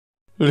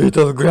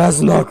Little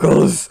grass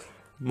knuckles,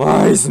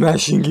 my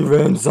smashing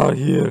events are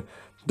here.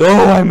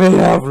 Though I may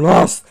have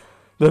lost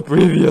the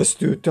previous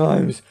 2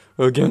 times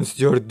against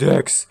your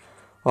decks,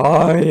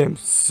 I am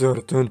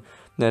certain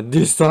that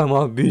this time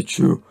I'll beat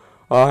you.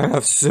 I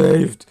have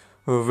saved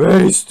a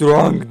very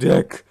strong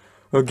deck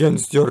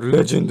against your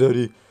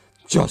legendary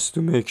just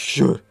to make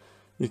sure.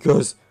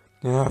 Because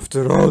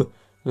after all,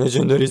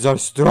 legendaries are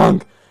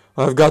strong.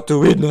 I've got to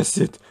witness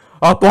it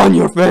upon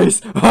your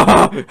face.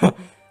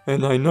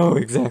 And I know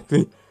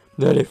exactly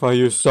that if I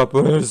use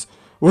suppers,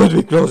 would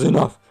be close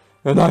enough,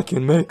 and I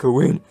can make a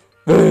win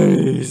very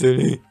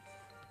easily.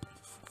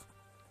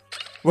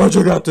 What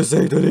you got to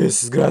say to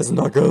this, grass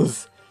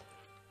knuckles?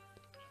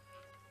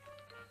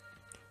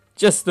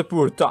 Just a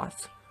poor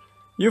thought.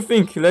 You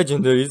think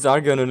legendaries are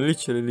gonna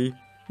literally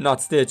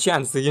not stand a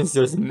chance against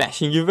your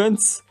smashing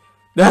events?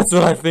 That's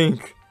what I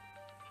think.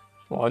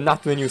 Well,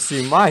 not when you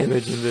see my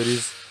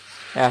legendaries.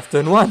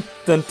 After turn 1,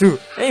 turn 2,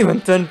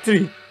 even turn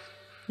 3.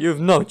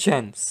 You've no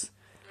chance.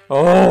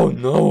 Oh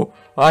no,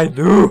 I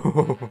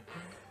do.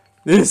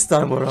 This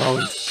time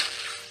around,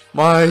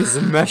 my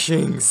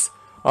smashings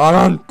are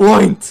on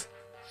point.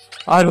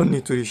 I don't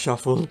need to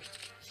reshuffle.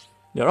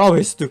 You're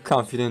always too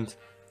confident.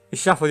 You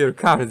shuffle your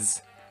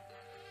cards.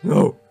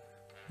 No,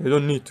 I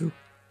don't need to.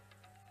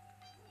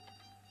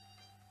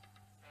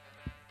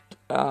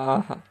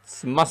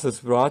 Muscle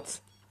Sprat,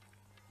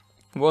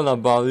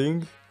 Walnut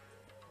Bowling,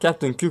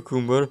 Captain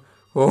Cucumber.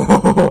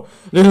 Oh,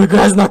 little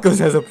grass knuckles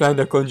has a plan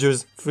that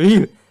conjures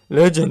 3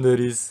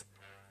 legendaries.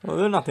 Well,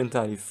 they're not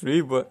entirely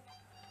free, but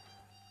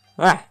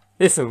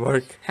this'll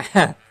work.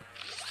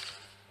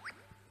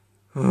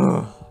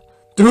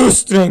 True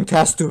strength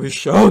has to be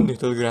shown,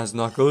 little grass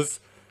knuckles.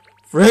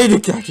 Freddy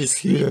Cat is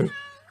here.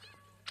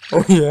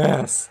 Oh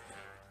yes.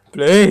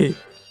 Play.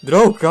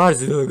 Draw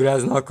cards, little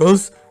grass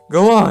knuckles.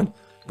 Go on.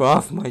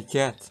 Buff my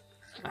cat.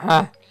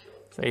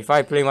 So if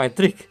I play my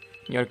trick,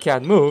 your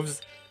cat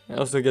moves, it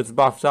also gets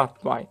buffed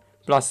up by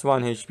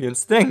 +1 HP and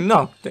strength.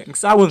 No,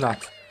 thanks, I will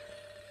not.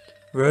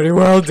 Very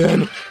well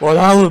then, well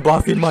I will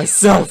buff it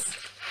myself.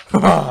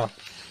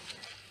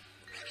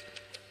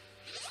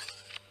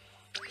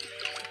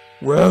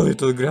 Well,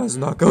 little grass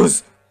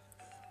knuckles,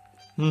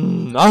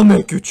 I'll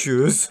make you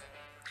choose.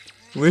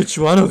 Which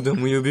one of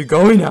them will you be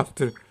going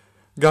after?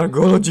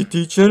 Gargology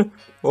teacher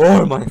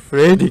or my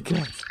Freddy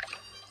cat?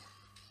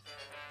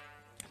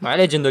 My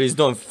legendaries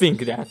don't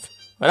think that,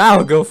 but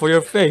I'll go for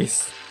your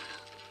face.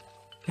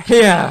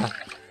 Yeah,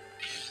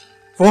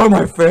 for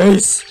my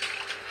face,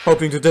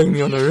 hoping to take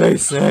me on a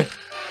race, eh?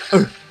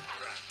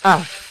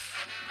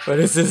 But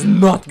this is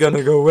not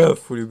gonna go well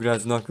for you,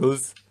 grass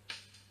knuckles.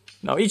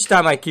 Now each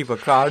time I keep a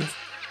card,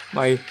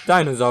 my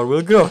dinosaur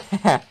will grow.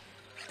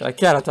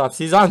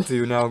 Triceratops is onto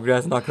you now,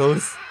 grass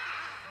knuckles.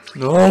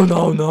 No,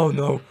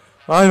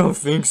 I don't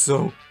think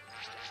so.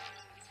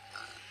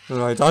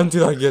 Alright,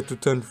 until I get to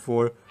turn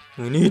 4,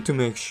 I need to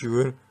make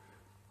sure.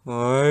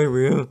 I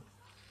will.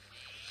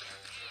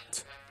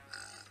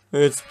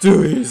 It's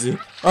too easy.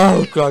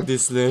 I'll clock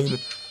this lane.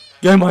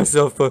 Get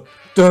myself a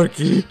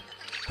turkey.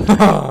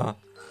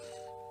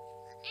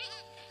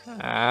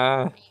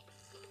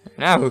 Now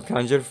we'll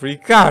conjure 3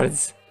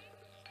 cards.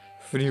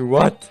 3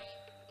 what?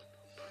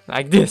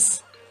 Like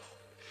this.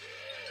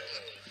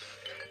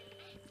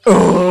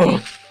 Oh,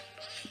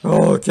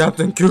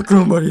 Captain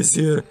Cucumber is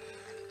here.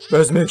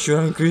 Best make sure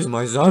I increase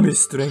my zombie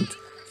strength.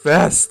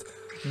 Fast.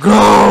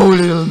 Go,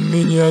 little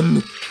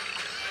minion.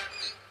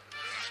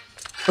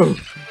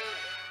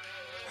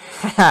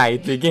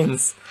 It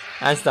begins.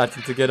 I'm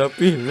starting to get OP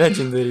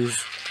legendaries.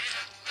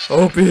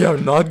 OP are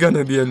not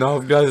gonna be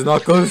enough, guys.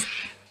 Knuckles.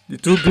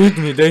 To beat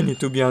me, they need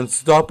to be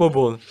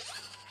unstoppable.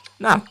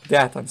 Not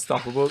that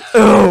unstoppable.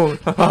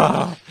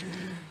 Oh,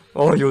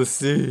 you'll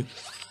see.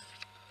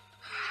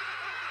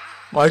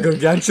 My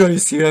Gargantua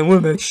is here and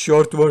will make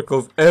short work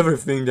of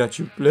everything that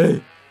you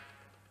play.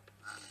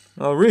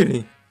 Oh,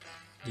 really?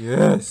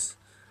 Yes.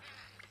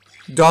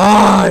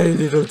 Die,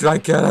 little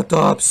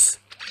Triceratops.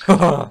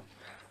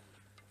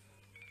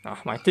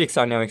 My tricks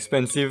are now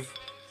expensive.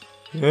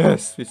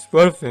 Yes, it's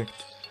perfect.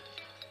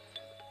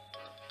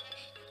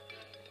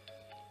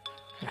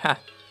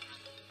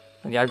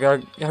 Your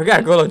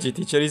Gargology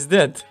teacher is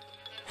dead.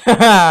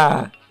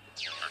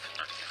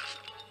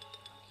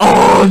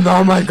 Oh,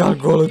 now my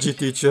Gargology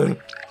teacher.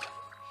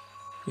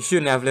 You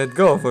shouldn't have let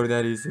go of her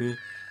that easily.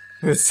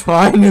 It's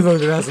fine, little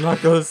grass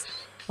knuckles.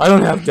 I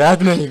don't have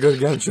that many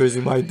Gargantuas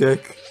in my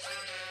deck.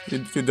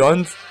 You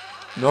don't?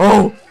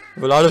 No, I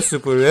have a lot of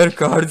super rare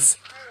cards.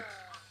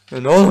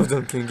 And all of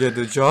them can get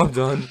the job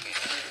done.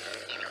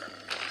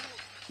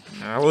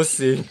 I will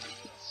see.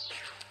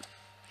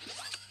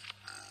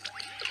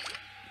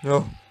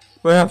 No,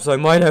 perhaps I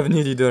might have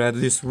needed her at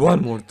least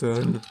one more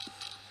turn.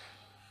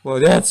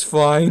 Well, that's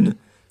fine,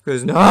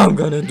 because now I'm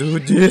gonna do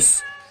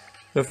this.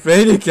 The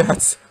Freddy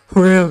cats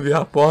will be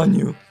upon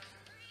you.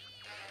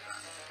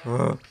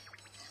 I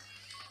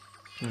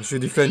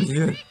should defend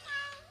here.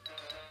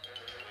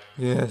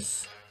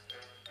 Yes.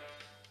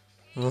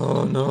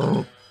 Oh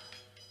no.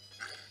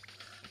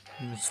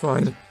 It's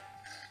fine.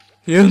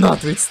 He'll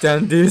not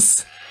withstand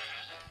this.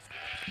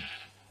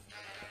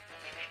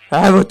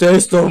 Have a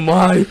taste of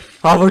my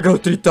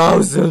Havago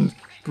 3000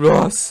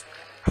 plus.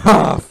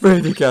 Ha!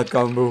 Freddy Cat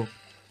combo.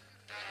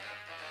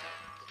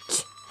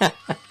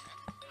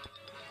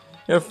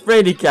 Your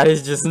Freddy Cat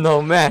is just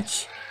no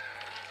match.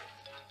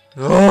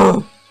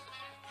 Oh!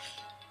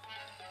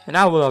 And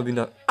I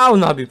will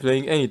not be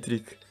playing any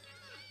trick.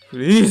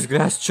 Please,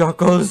 Grass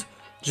Chuckles,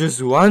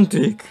 just one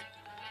trick.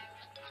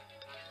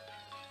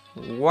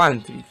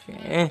 One trick,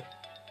 eh?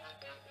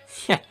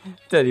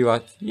 Tell you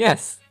what,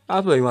 yes,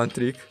 I'll play one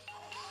trick.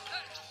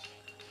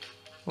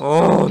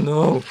 Oh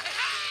no.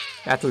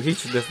 That will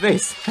hit you in the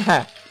face.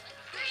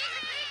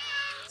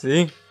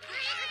 See?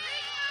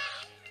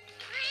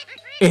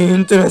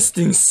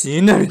 Interesting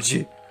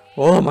synergy.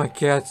 Oh, my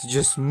cat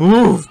just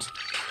moved.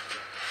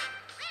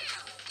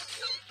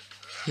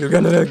 You're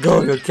gonna let go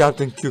of your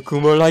Captain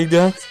Cucumber like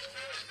that?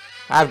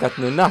 I've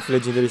gotten enough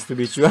legendaries to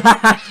beat you.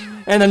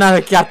 And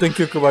another Captain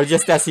Cucumber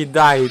just as he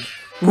died.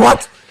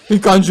 What? He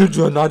conjured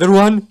you another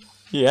one?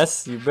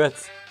 Yes, you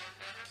bet.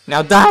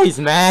 Now die,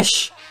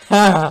 Smash!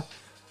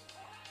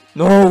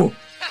 No.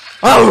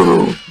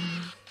 Oh!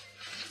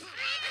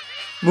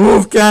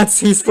 Move, cats,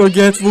 he's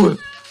forgetful.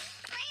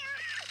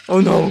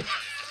 Oh no.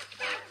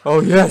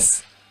 Oh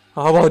yes.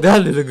 How about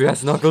that, little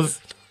Grass Knuckles?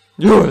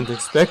 You weren't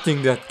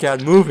expecting that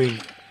cat moving.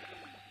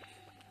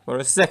 For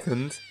a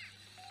second.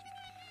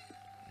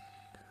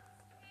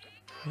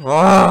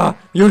 Ah,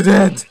 you're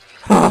dead.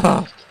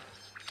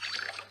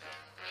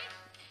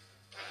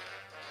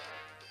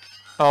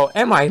 Oh,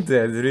 am I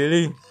dead,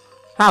 really?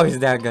 How is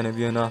that gonna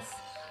be enough?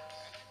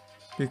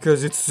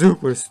 Because it's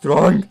super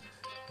strong.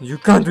 You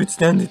can't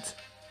withstand it.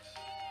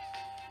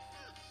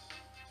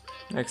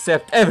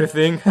 Accept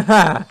everything,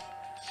 Ah,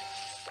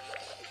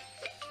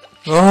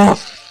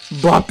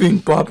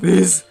 bopping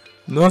puppies.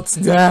 Not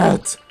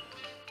that.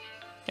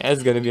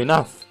 That's gonna be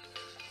enough.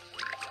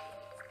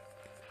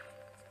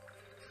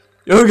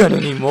 You're gonna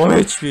need more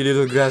HP,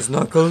 little Grass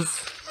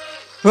Knuckles.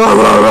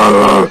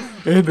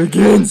 It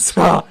begins.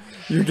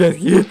 You get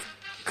hit.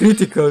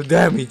 Critical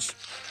damage.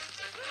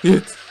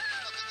 Hit.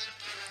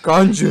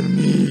 Conjure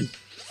me,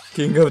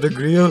 King of the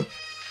Grill.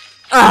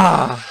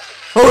 Ah!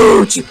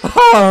 Ouch!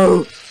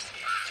 Oh!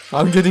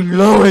 I'm getting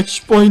low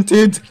H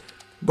pointed,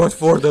 but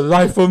for the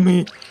life of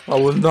me, I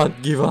will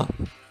not give up.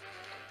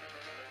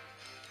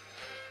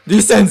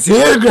 This ends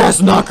here,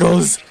 Grass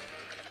Knuckles!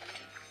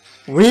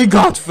 We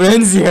got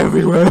frenzy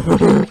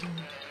everywhere!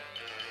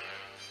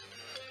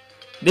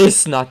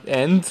 This not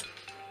end.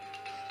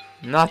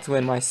 Not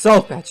when my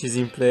soul patch is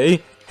in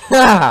play.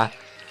 Ha!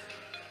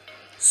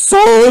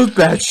 Soul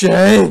patch,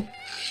 eh?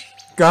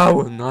 God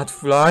will not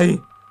fly.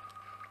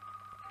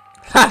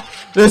 Ha!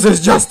 This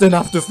is just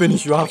enough to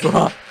finish you off.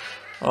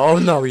 Oh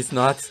no, it's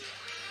not.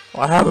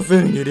 I have a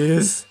feeling it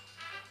is.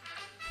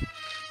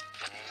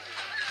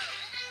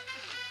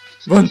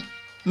 But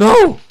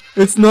no,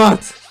 it's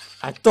not.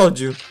 I told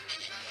you.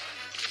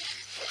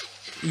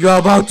 You're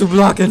about to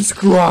block and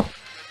screw up.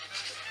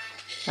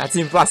 That's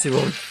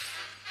impossible.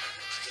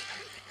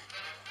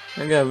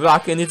 I'm gonna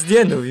block and it's the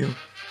end of you.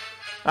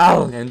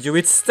 I'll end you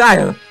with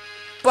style.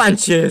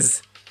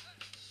 Punches.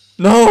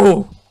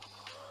 No.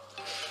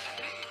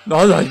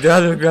 Not like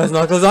that, little Grass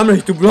Knuckles. I'm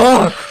ready to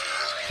block.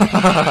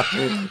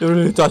 You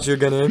really thought you were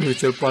gonna end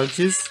with your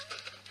punches?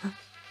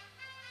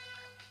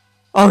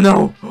 Oh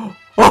no.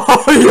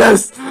 Oh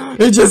yes.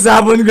 It just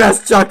happened,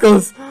 Grass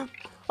Chuckles.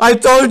 I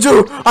told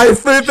you. I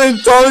flipping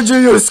told you,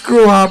 you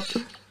screw up.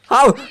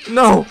 How?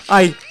 No,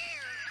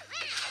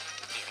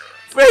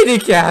 Freddy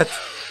Cat.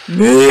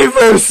 Me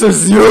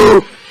versus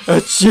you.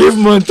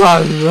 Achievement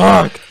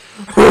unlocked.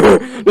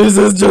 This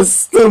is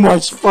just too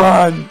much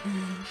fun.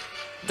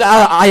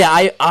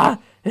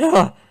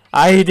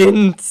 I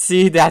didn't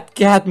see that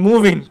cat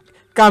moving.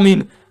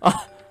 Coming.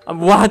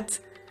 What?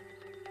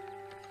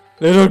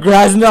 Little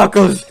Grass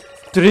Knuckles.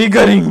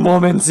 Triggering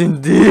moments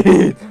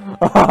indeed.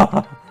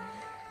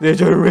 Did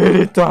you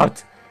really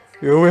thought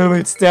you will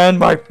withstand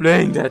by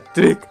playing that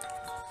trick?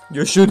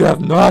 You should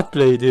have not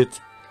played it.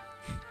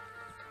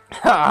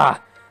 Ha!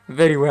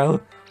 Very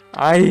well.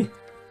 I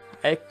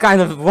kind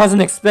of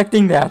wasn't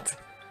expecting that.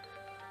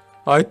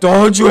 I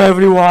told you,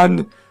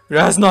 everyone.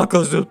 Grass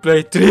Knuckles will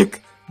play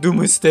trick, do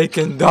mistake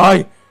and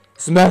die.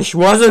 Smash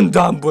wasn't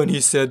dumb when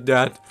he said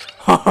that.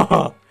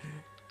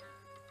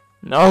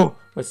 No,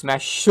 but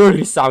Smash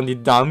surely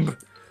sounded dumb.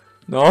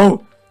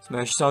 No,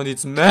 Smash sounded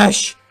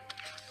smash.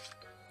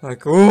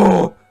 Like,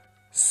 oh,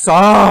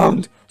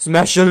 sound,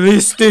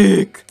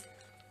 smashalistic.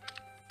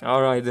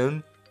 Alright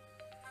then.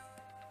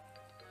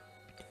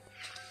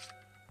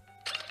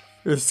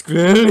 It's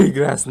clearly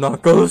Grass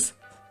Knuckles.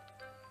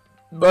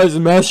 But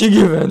smashing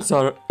events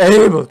are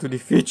able to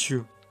defeat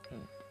you.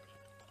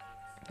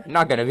 You're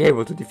not gonna be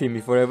able to defeat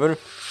me forever.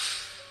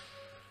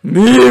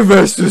 Me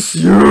versus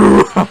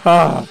you.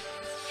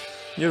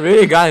 You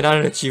really got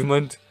another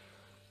achievement.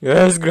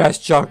 Yes, Grass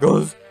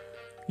Chuckles.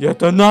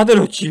 Yet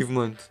another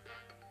achievement.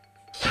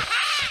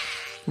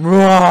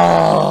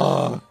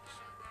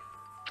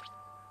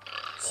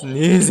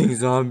 Sneezing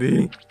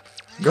zombie.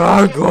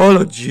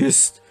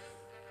 Gargologist.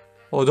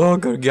 Although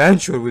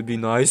Gargantua would be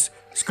nice.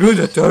 Screw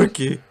the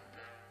turkey.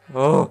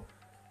 Oh,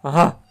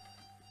 aha.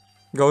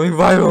 Going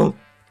viral.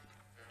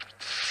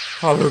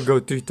 I will go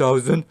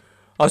 3000.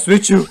 I'll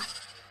switch you.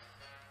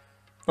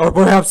 Or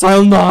perhaps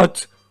I'll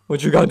not.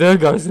 What you got there,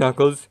 guys,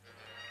 Knuckles?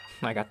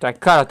 I got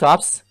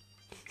Triceratops,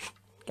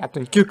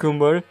 Captain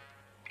Cucumber,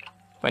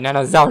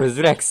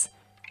 Bananasaurus Rex,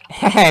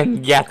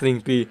 and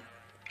Gatling P.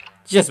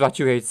 Just what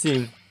you hate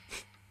seeing.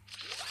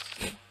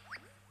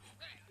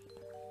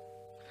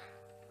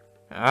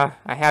 I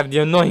have the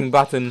annoying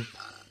button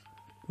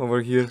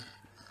over here.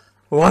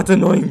 What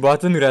annoying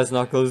button, Grass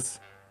Knuckles?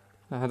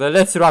 The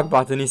Let's Rock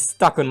button is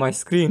stuck on my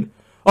screen.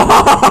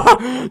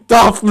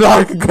 Tough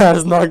luck,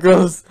 Grass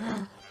Knuckles!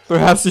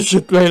 Perhaps you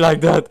should play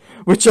like that,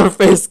 with your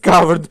face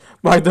covered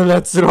by the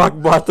Let's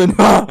Rock button.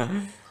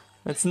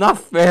 That's not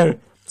fair.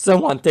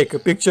 Someone take a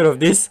picture of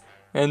this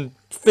and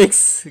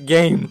fix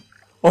game.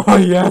 Oh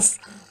yes,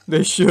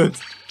 they should.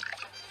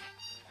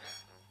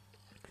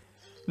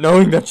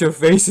 Knowing that your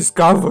face is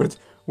covered,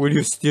 will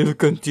you still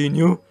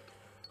continue?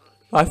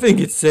 I think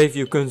it's safe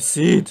you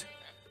concede.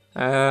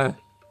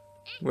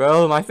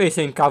 Well, my face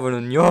ain't covered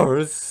on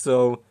yours,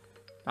 so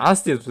I'll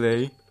still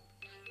play.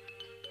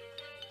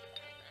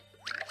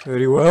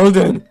 Very well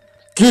then,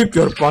 keep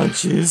your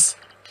punches.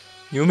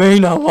 You may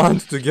not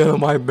want to get on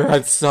my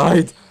bad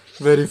side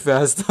very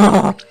fast.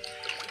 King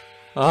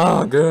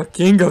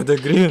of the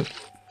Grill.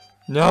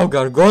 Now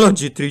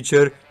Gargology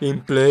Teacher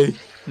in play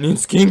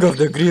means King of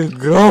the Grill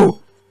grow.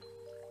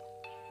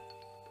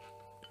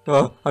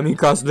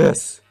 Cost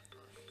less.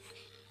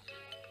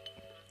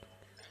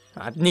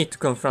 I'd need to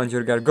confront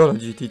your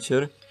Gargology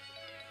Teacher.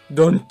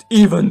 Don't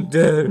even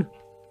dare.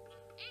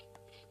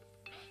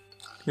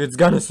 It's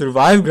gonna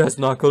survive, Grass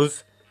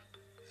Knuckles.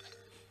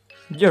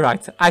 You're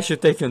right, I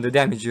should take on the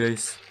damage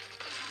race.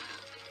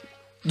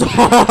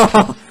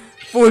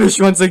 Foolish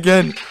once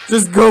again,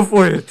 just go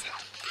for it.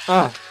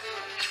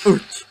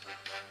 Ouch.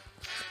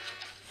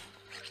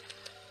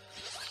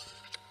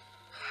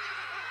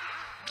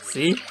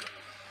 See?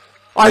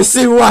 I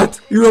see what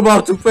you're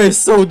about to face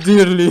so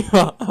dearly.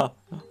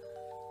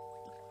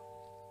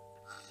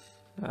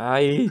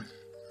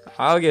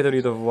 I'll get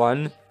rid of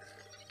one.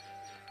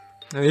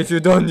 And if you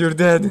don't, you're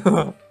dead.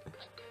 No,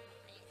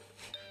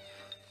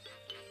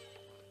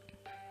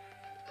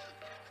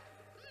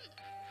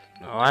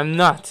 I'm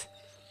not.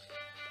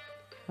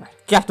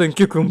 Captain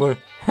Cucumber.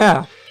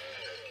 Ha!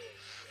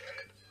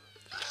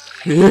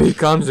 Here he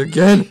comes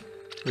again.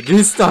 But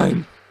this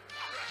time,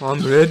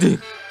 I'm ready.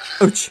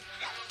 Ouch.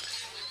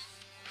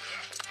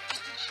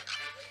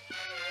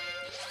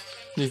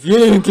 If you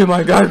didn't kill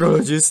my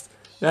Gargologist,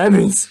 that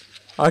means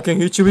I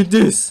can hit you with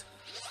this.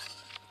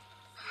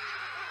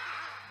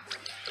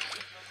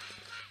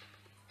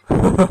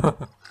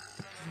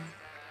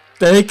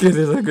 Take it,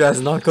 little Grass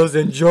Knuckles,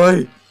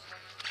 enjoy.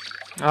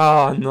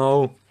 Ah,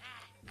 no.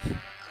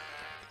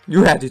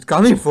 You had it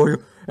coming for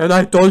you, and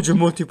I told you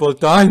multiple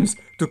times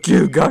to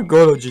kill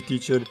Gargology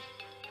Teacher.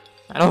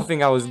 I don't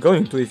think I was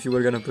going to if you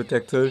were gonna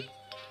protect her.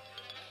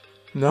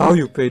 Now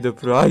you pay the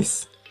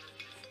price.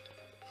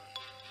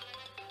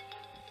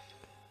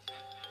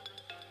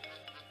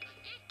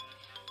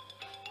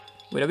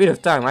 With a bit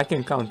of time I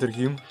can counter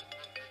him,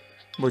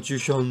 but you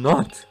shall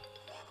not.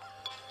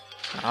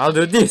 I'll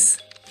do this.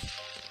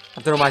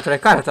 After my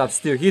Triceratops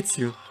still hits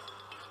you.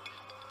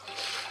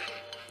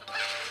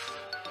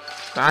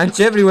 Punch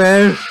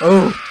everywhere!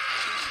 Oh!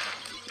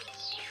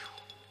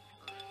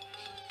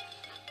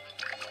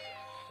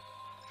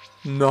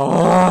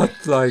 Not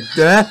like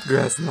that,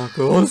 Grass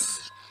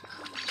Knuckles.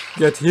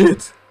 Get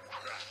hit.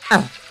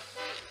 Ah.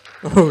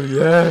 Oh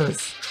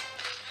yes.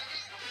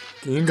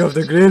 King of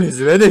the Grill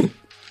is ready.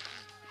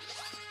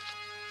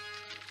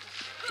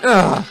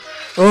 Ah.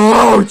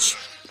 Ouch!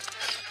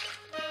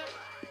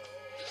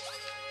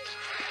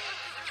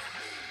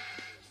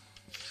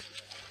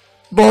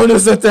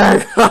 Bonus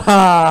attack!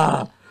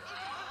 Haha!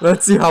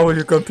 Let's see how will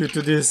you compete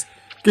to this.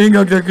 King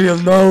of the Grill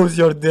knows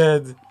you're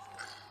dead.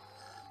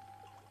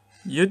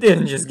 You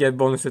didn't just get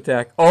bonus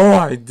attack. Oh,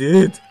 I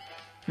did.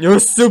 You're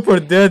super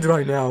dead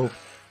right now.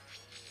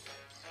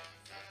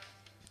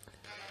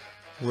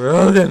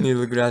 Well then,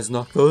 little Grass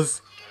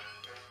Knuckles.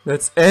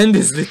 Let's end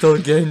this little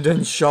game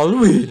then, shall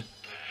we?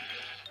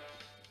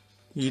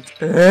 It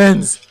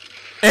ends.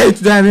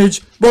 8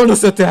 damage,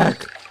 bonus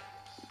attack.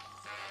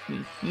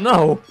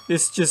 No,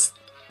 it's just...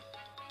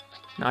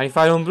 Now if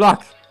I don't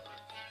block,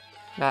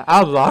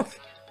 I'll block,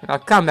 and I'll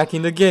come back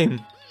in the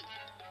game.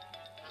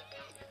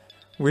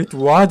 With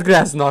what,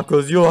 Grass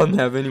Knuckles? You don't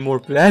have any more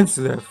plants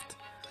left.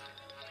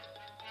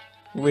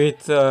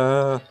 With,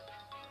 The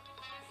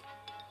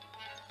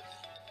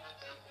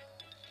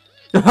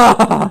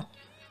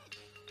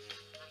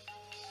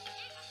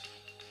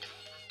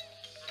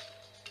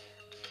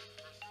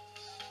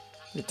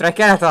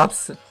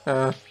Triceratops,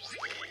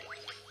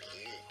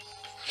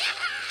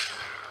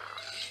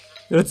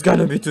 It's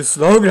gonna be too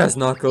slow, Grass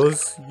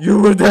Knuckles.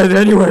 You were dead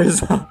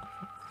anyways.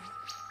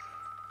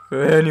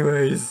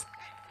 Anyways,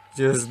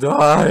 just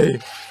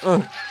die.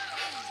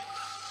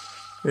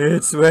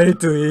 It's way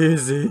too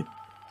easy.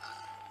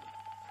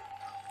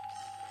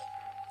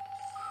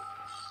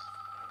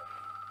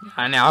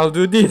 And I'll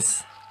do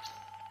this.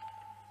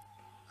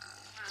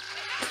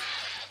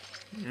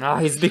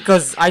 It's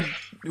because I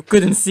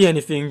couldn't see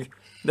anything.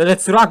 The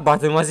let's rock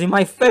button was in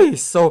my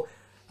face, so,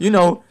 you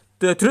know,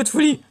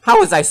 truthfully, how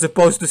was I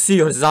supposed to see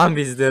your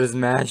zombies there,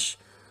 Smash?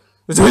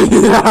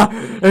 Yeah,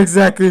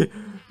 exactly.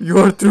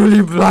 You're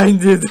truly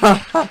blinded.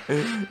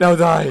 Now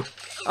die.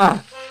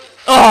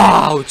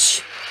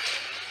 Ouch!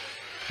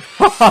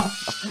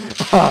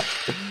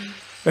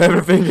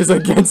 Everything is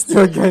against you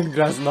again,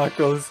 Grass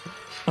Knuckles.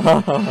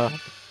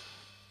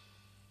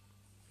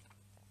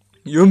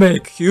 You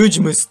make huge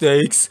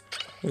mistakes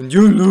and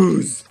you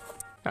lose.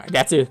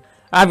 That's it.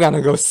 I'm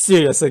gonna go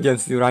serious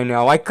against you right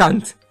now. I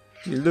can't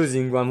be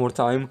losing one more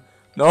time.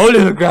 No,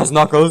 little Grass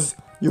Knuckles.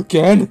 You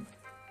can.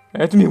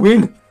 Let me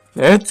win.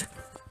 Let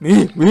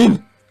me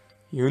win.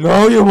 You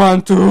know you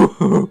want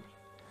to.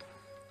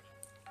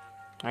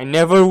 I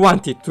never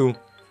wanted to.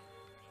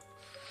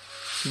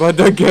 But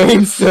the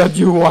game said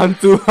you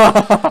want to.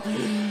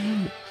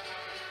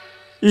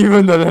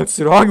 Even the Let's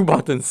Rock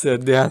button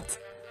said that.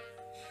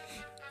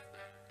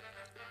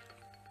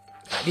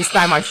 This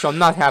time I shall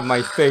not have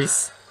my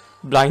face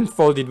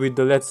blindfolded with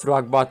the Let's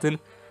Rock button.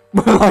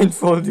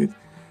 Blindfolded.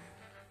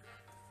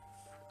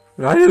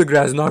 Right, little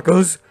Grass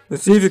Knuckles.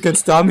 Let's see if you can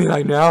stop me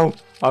right now.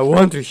 I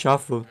won't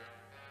reshuffle.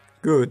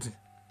 Good.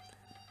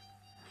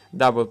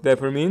 Double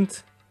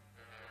peppermint.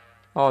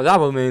 Oh,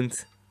 double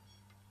mint.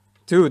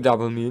 2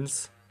 double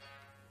mints.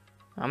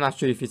 I'm not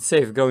sure if it's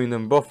safe growing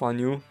them both on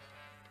you.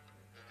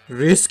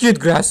 Risk it,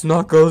 Grass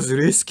Knuckles,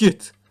 risk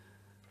it.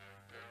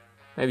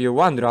 Maybe a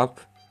 1 drop.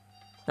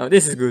 No,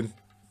 this is good.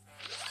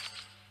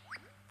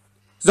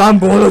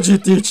 Zombology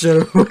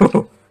teacher.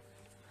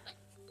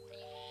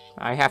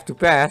 I have to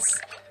pass.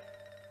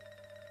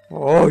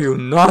 Oh, you'll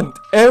not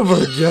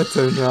ever get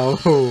her now.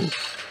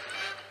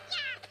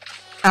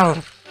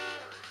 Ow.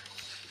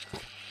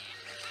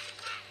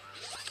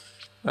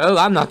 Well,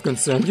 I'm not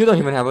concerned. You don't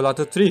even have a lot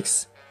of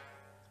tricks.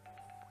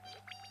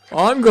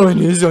 I'm going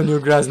easy on you,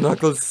 Grass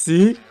Knuckles.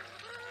 See?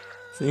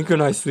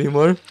 Synchronized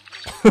swimmer.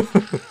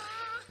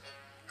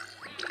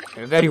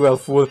 Very well,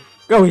 fool.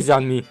 Go easy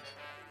on me.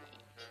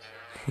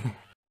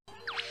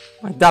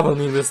 My double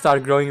mint will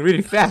start growing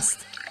really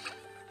fast.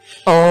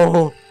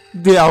 Oh,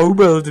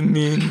 doubled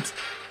mint.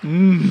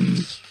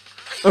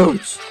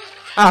 Ouch.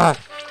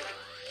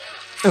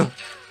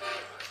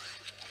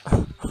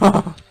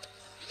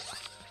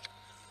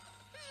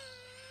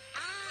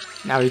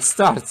 Now it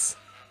starts.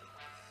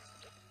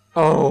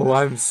 Oh,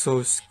 I'm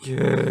so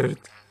scared.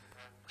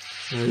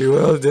 Very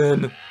well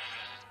then.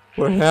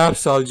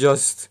 Perhaps I'll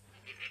just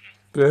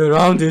play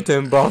around it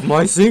and buff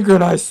my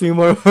synchronized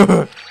swimmer.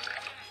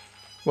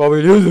 What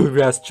will you do,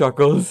 Grass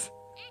Chuckles?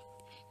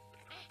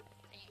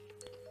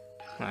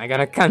 I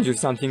gotta conjure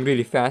something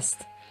really fast.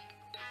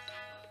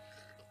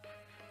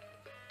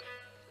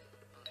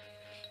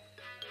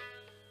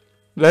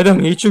 Let them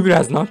hit you,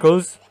 Grass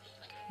Knuckles.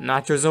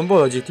 Not your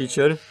zombology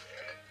teacher.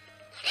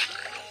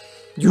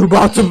 You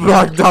about to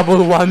block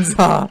double ones,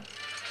 huh?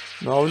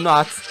 No,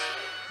 not.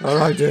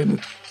 Alright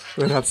then.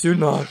 Perhaps you're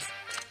not.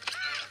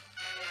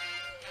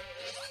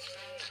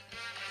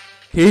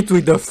 Hit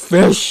with the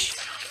fish.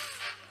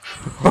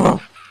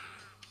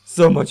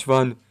 So much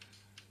fun.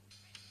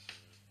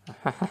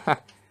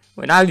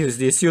 When I'll use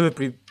this, you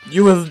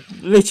will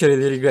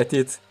literally regret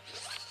it.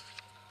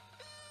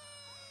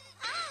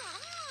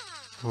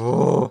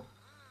 Oh,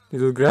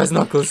 little Grass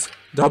Knuckles,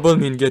 double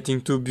mint getting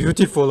too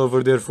beautiful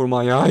over there for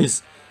my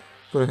eyes.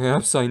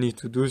 Perhaps I need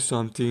to do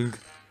something.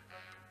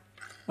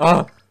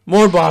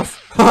 More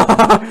buff.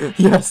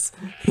 Yes,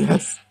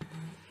 yes.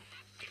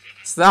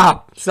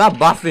 Stop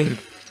buffing.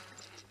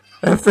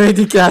 A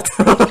Freddy cat.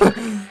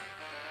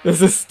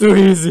 This is too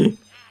easy.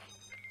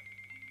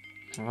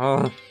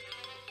 The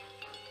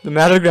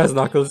matter, Grass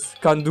Knuckles,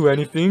 can't do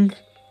anything.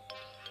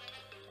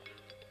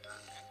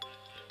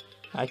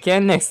 I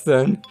can next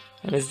turn,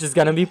 and it's just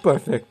gonna be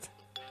perfect.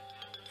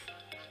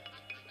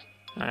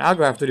 Alright, I'll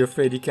go after your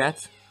Freddy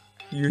cat.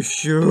 You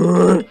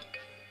sure?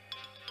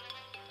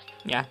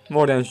 Yeah,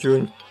 more than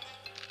sure.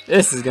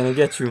 This is gonna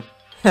get you.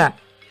 Ha!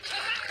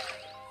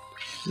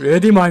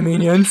 Ready, my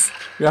minions?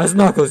 Grass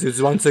Knuckles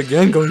is once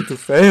again going to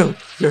fail.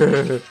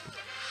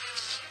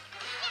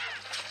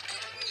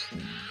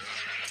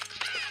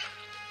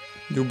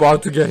 You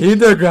about to get hit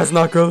there, Grass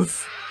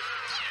Knuckles.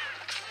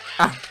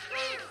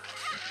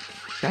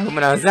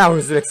 Now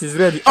Rex is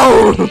ready.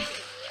 Oh!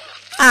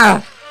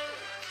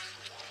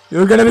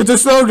 You're gonna be too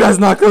slow, Grass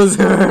Knuckles.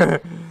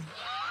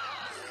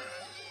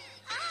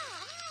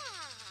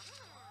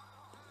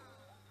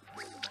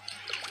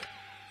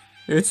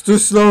 It's too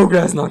slow,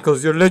 Grass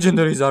Knuckles. Your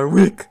legendaries are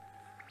weak.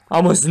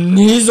 I must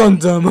sneeze on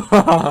them.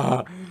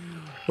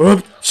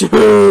 Up,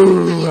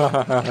 choo.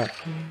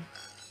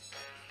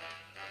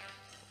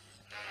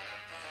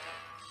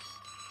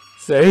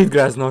 Say it,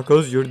 Grass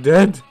Knuckles, you're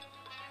dead.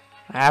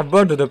 I have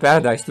Bird of the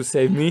Paradise to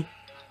save me.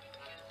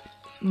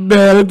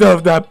 Bird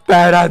of the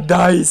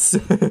Paradise.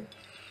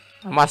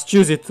 I must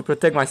choose it to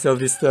protect myself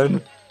this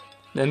turn.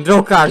 Then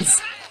draw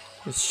cards.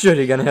 It's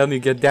surely gonna help me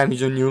get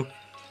damage on you.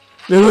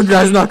 Little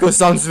Grass Knuckles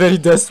sounds very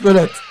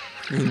desperate.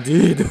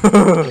 Indeed.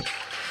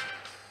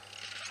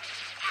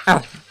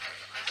 Ah.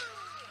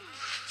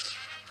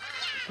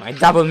 I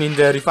double mean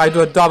there. If I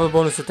do a double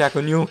bonus attack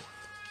on you.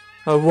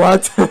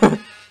 What?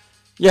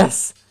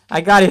 Yes,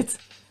 I got it.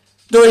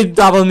 Do it,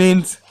 double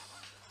mint.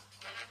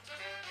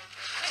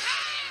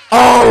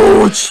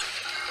 Ouch!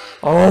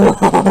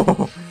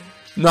 Oh,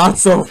 not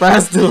so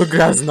fast, Little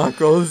Grass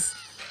Knuckles.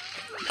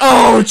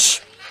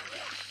 Ouch!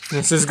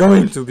 This is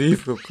going to be a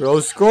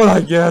close call,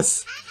 I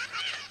guess.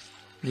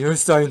 You're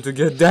starting to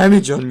get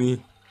damage on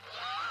me.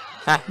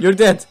 Ha, you're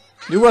dead.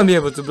 You won't be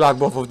able to block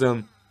both of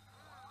them.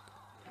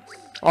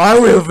 I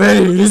will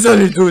very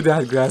easily do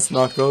that, Grass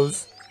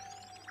Knuckles.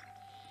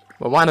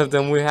 But one of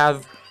them will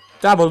have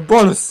double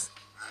bonus.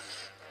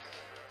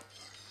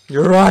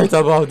 You're right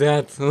about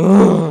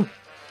that.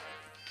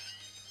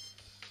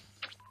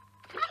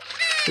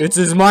 It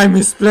is my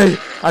misplay.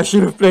 I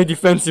should have played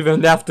defensive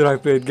and after I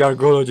played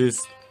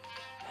Gargologist.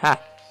 Ha!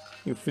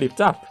 You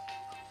flipped up.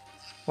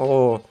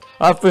 Oh,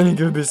 I think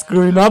you'll be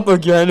screwing up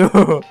again.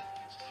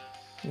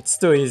 It's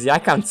too easy. I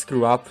can't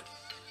screw up.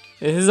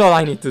 This is all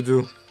I need to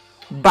do.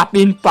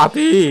 Bopping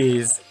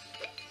puppies.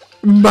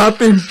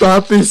 Bopping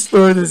puppies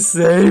for the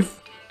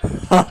safe.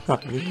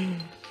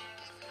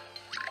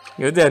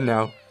 You're dead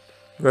now.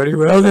 Very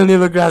well then,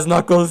 Little Grass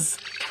Knuckles.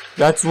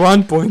 That's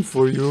 1 point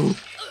for you.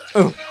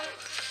 Oh.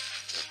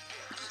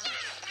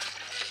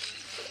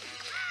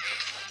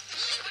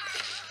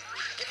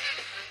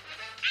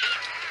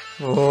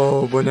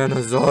 Oh,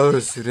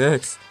 Bananasaurus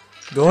Rex.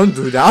 Don't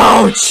do that.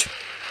 Ouch!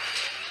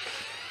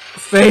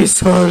 Face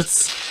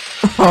hurts.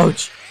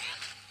 Ouch.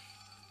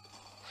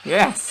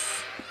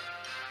 Yes.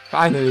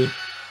 Finally.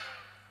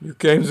 You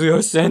came to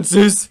your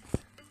senses.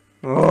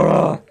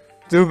 Oh,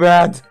 too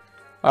bad.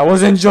 I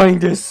was enjoying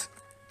this.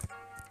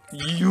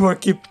 You were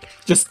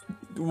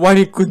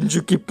why couldn't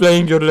you keep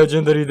playing your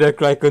legendary deck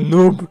like a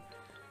noob?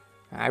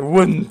 I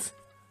wouldn't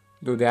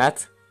do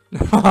that.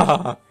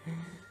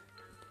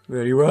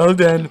 Very well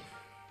then.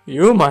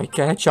 You might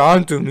catch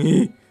on to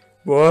me,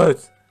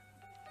 but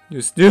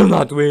you still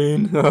not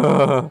win.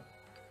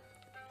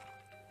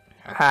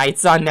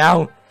 It's on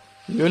now.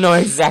 You know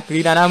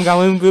exactly that I'm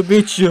going to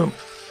beat you.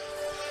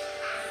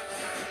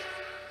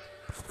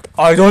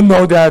 I don't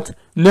know that.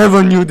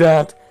 Never knew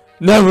that.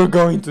 Never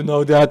going to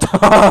know that.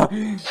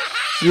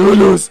 You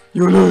lose.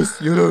 You lose.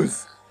 You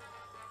lose.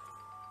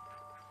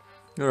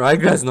 Alright,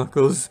 Grass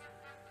Knuckles.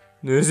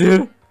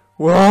 Nazir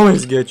will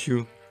always get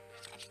you.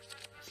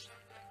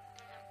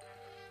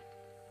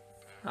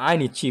 I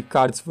need cheap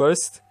cards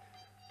first.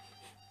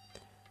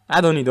 I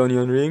don't need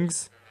onion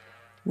rings.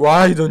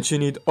 Why don't you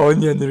need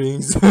onion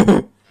rings?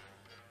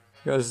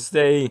 Because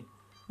I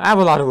have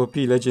a lot of OP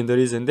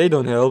legendaries and they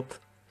don't help.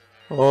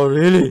 Oh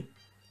really?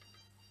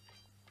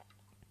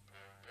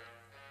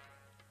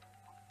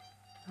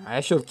 I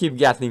should keep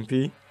Gatling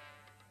P.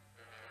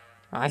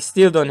 I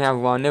still don't have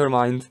one, never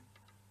mind.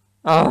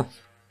 3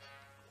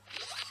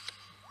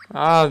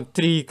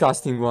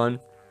 casting 1.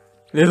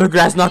 Little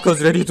Grass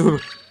Knuckles ready to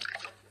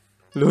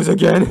lose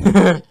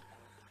again.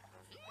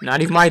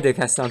 Not if my deck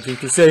has something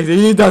to say.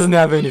 He doesn't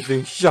have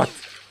anything. Shut.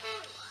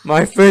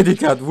 My Freddy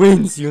Cat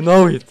wins, you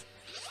know it.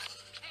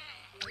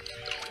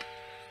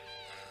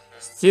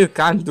 Still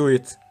can't do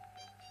it.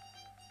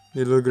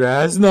 Little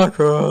Grass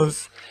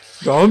Knuckles.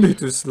 Don't be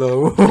too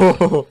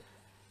slow.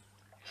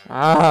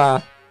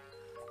 Ah.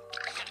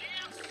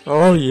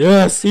 Oh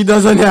yes, he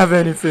doesn't have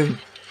anything.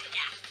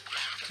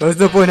 What's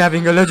the point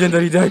having a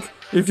legendary deck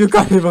if you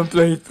can't even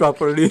play it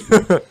properly?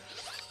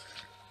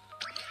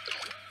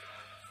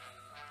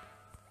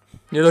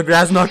 Little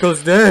Grass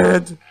Knuckles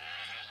dead.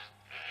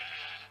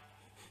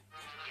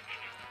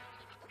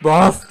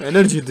 Buff,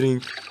 energy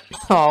drink.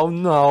 Oh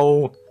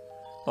no.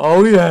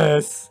 Oh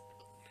yes.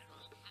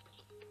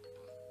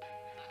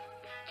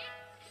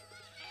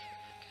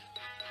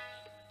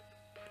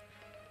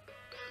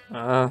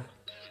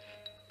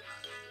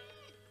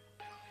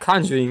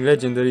 Conjuring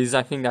legendaries,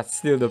 I think that's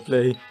still the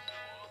play.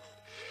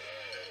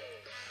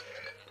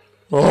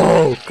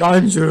 Oh,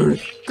 conjure,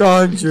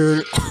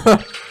 conjure.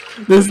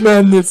 This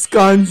man needs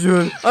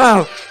conjure.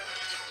 Ow!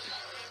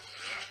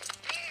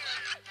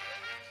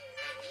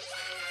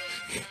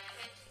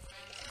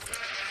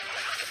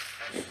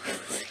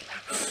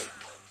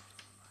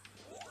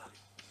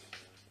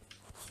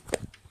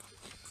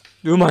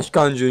 Too much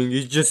conjuring,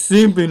 he's just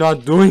simply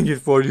not doing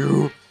it for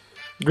you.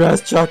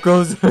 Grass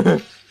Chuckles.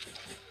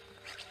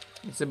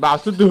 It's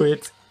about to do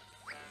it.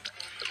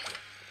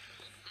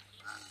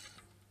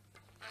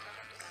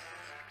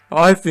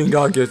 I think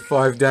I'll get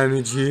 5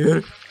 damage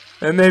here.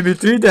 And maybe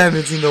 3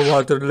 damage in the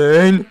water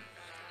lane.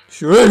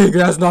 Surely,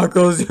 Grass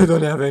Knuckles, you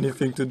don't have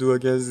anything to do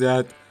against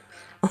that.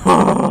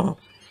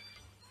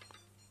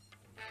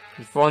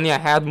 If only I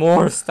had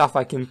more stuff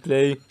I can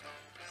play.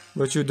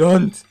 But you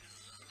don't.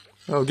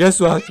 Oh, guess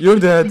what? You're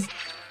dead.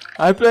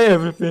 I play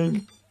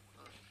everything.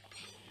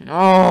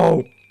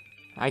 No.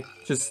 I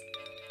just...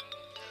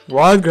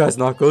 What, Grass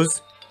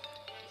Knuckles?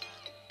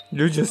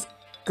 You just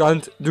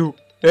can't do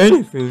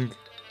anything.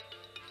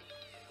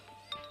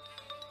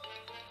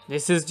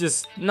 This is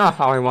just not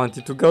how I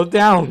wanted to go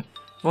down.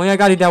 If only I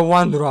got it that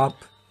one drop.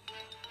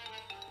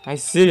 I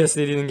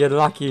seriously didn't get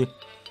lucky.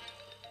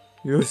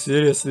 You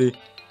seriously.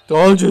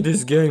 Told you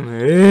this game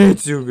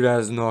hates you,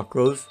 Grass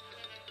Knuckles.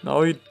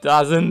 No, it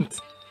doesn't.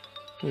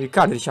 We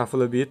card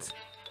reshuffle a bit.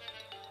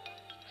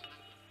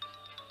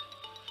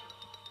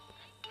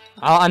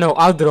 I know,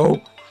 I'll draw.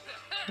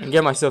 And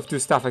get myself 2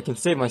 stuff I can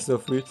save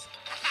myself with.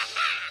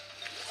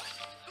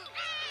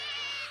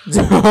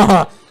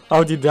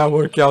 How did that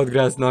work out,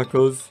 Grass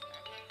Knuckles?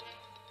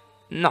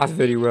 Not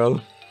very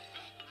well.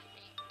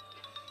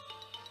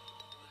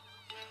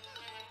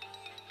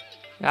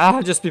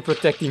 I'll just be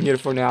protecting here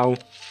for now.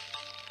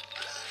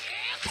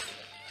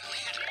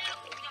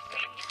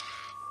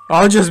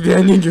 I'll just be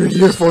ending you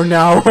here for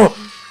now.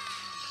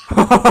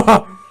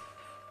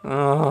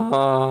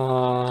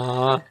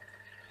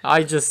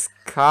 I just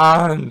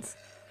can't.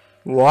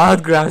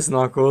 What, Grass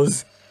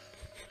Knuckles?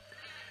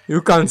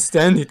 You can't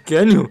stand it,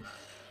 can you?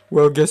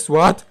 Well, guess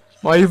what?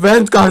 My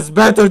event card's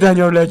better than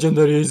your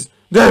legendaries.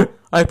 There,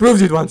 I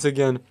proved it once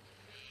again.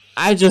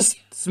 I just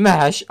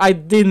smash. I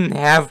didn't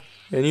have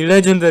any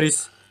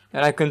legendaries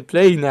and I can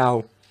play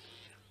now.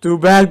 Too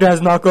bad, Grass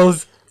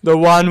Knuckles. The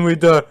one with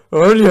the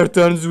earlier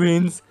turns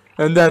wins.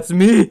 And that's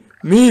me.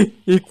 Me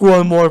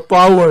equal more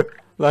power.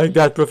 Like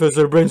that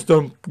Professor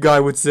Brainstorm guy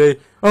would say.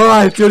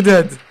 Alright, you're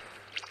dead.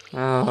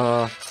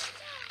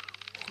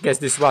 Guess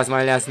this was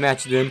my last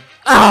match then.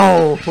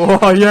 Ow!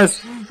 Oh,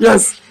 yes.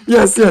 Yes.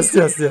 Yes, yes,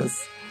 yes,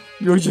 yes.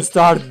 You just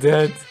are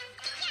dead.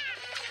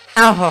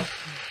 Ow!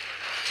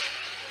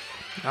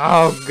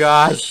 Oh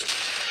gosh.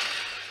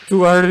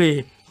 Too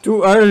early.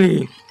 Too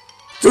early.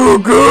 Too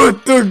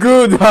good. Too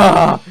good.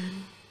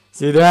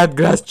 See that,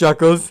 Grass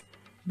Chuckles?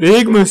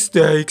 Big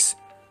mistakes,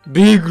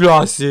 big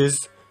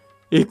losses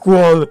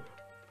equal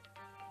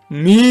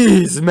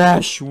me,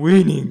 Smash,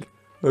 winning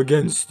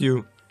against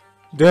you.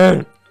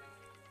 There.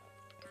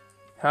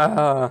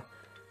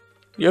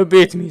 You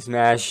beat me,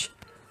 Smash.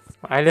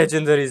 My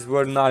legendaries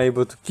were not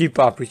able to keep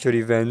up with your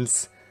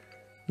events.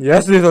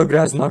 Yes, little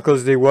Grass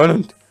Knuckles, they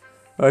weren't.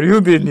 But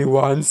you beat me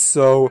once,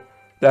 so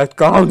that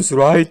counts,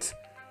 right?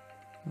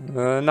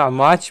 Not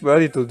much,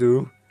 but it'll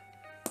do.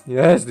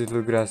 Yes,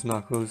 little Grass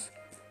Knuckles.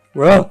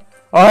 Well,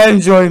 I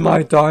enjoy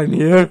my time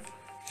here.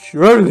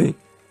 Surely.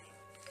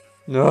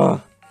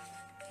 No.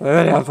 I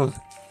have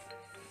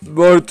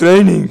more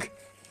training.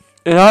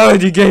 And I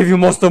already gave you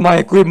most of my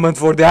equipment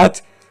for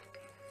that.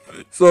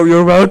 So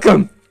you're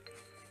welcome.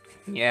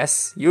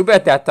 Yes, you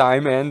bet that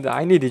time, and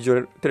I needed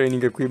your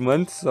training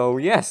equipment, so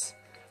yes.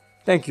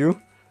 Thank you.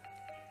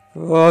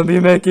 I'll be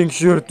making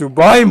sure to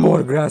buy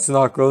more Grass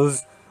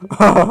Knuckles.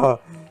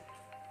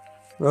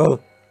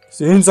 Well,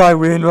 since I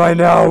win right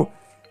now,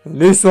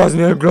 and this was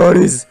Near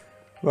Glory's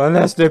one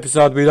last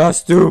episode with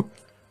us too,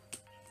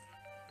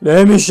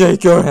 let me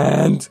shake your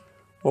hand,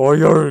 or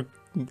your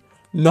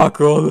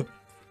knuckle.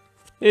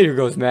 Here you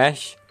go,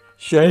 Smash.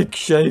 Shake,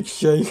 shake,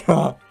 shake.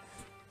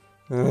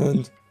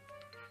 And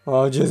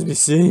I'll just be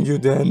seeing you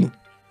then.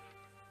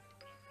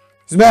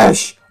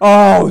 Smash!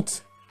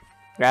 Out!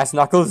 Grass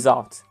Knuckles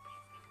out.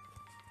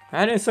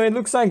 And so it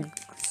looks like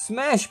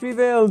Smash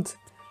prevailed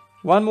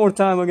one more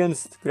time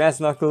against Grass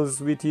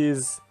Knuckles with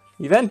his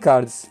event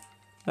cards.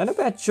 Not a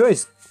bad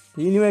choice.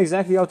 He knew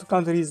exactly how to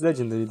counter his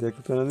legendary deck,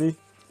 apparently.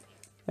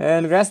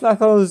 And Grass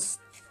Knuckles,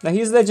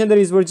 his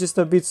legendaries were just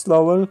a bit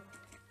slower.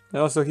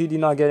 And also he did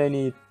not get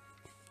any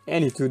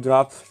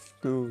 2-drop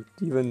to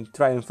even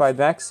try and fight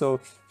back. So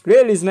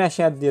clearly Smash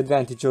had the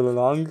advantage all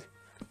along.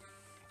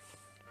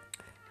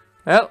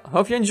 Well,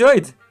 hope you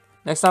enjoyed.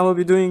 Next time we'll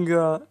be doing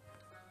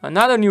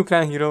another new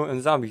clan hero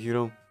and zombie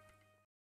hero.